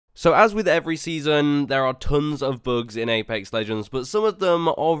So as with every season, there are tons of bugs in Apex Legends, but some of them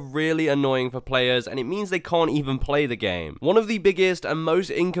are really annoying for players, and it means they can't even play the game. One of the biggest and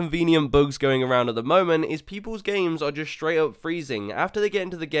most inconvenient bugs going around at the moment is people's games are just straight up freezing. After they get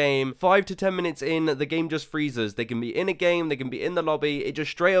into the game, 5 to 10 minutes in, the game just freezes. They can be in a game, they can be in the lobby, it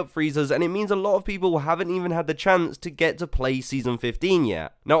just straight up freezes, and it means a lot of people haven't even had the chance to get to play Season 15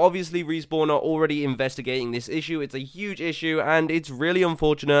 yet. Now obviously Respawn are already investigating this issue, it's a huge issue, and it's really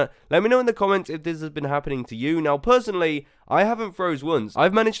unfortunate. Let me know in the comments if this has been happening to you. Now personally, I haven't froze once.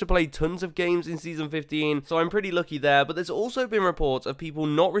 I've managed to play tons of games in Season 15, so I'm pretty lucky there, but there's also been reports of people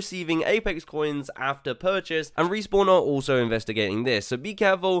not receiving Apex coins after purchase, and Respawn are also investigating this, so be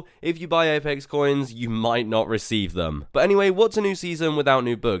careful. If you buy Apex coins, you might not receive them. But anyway, what's a new season without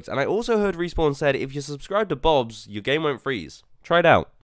new bugs? And I also heard Respawn said if you subscribe to Bob's, your game won't freeze. Try it out.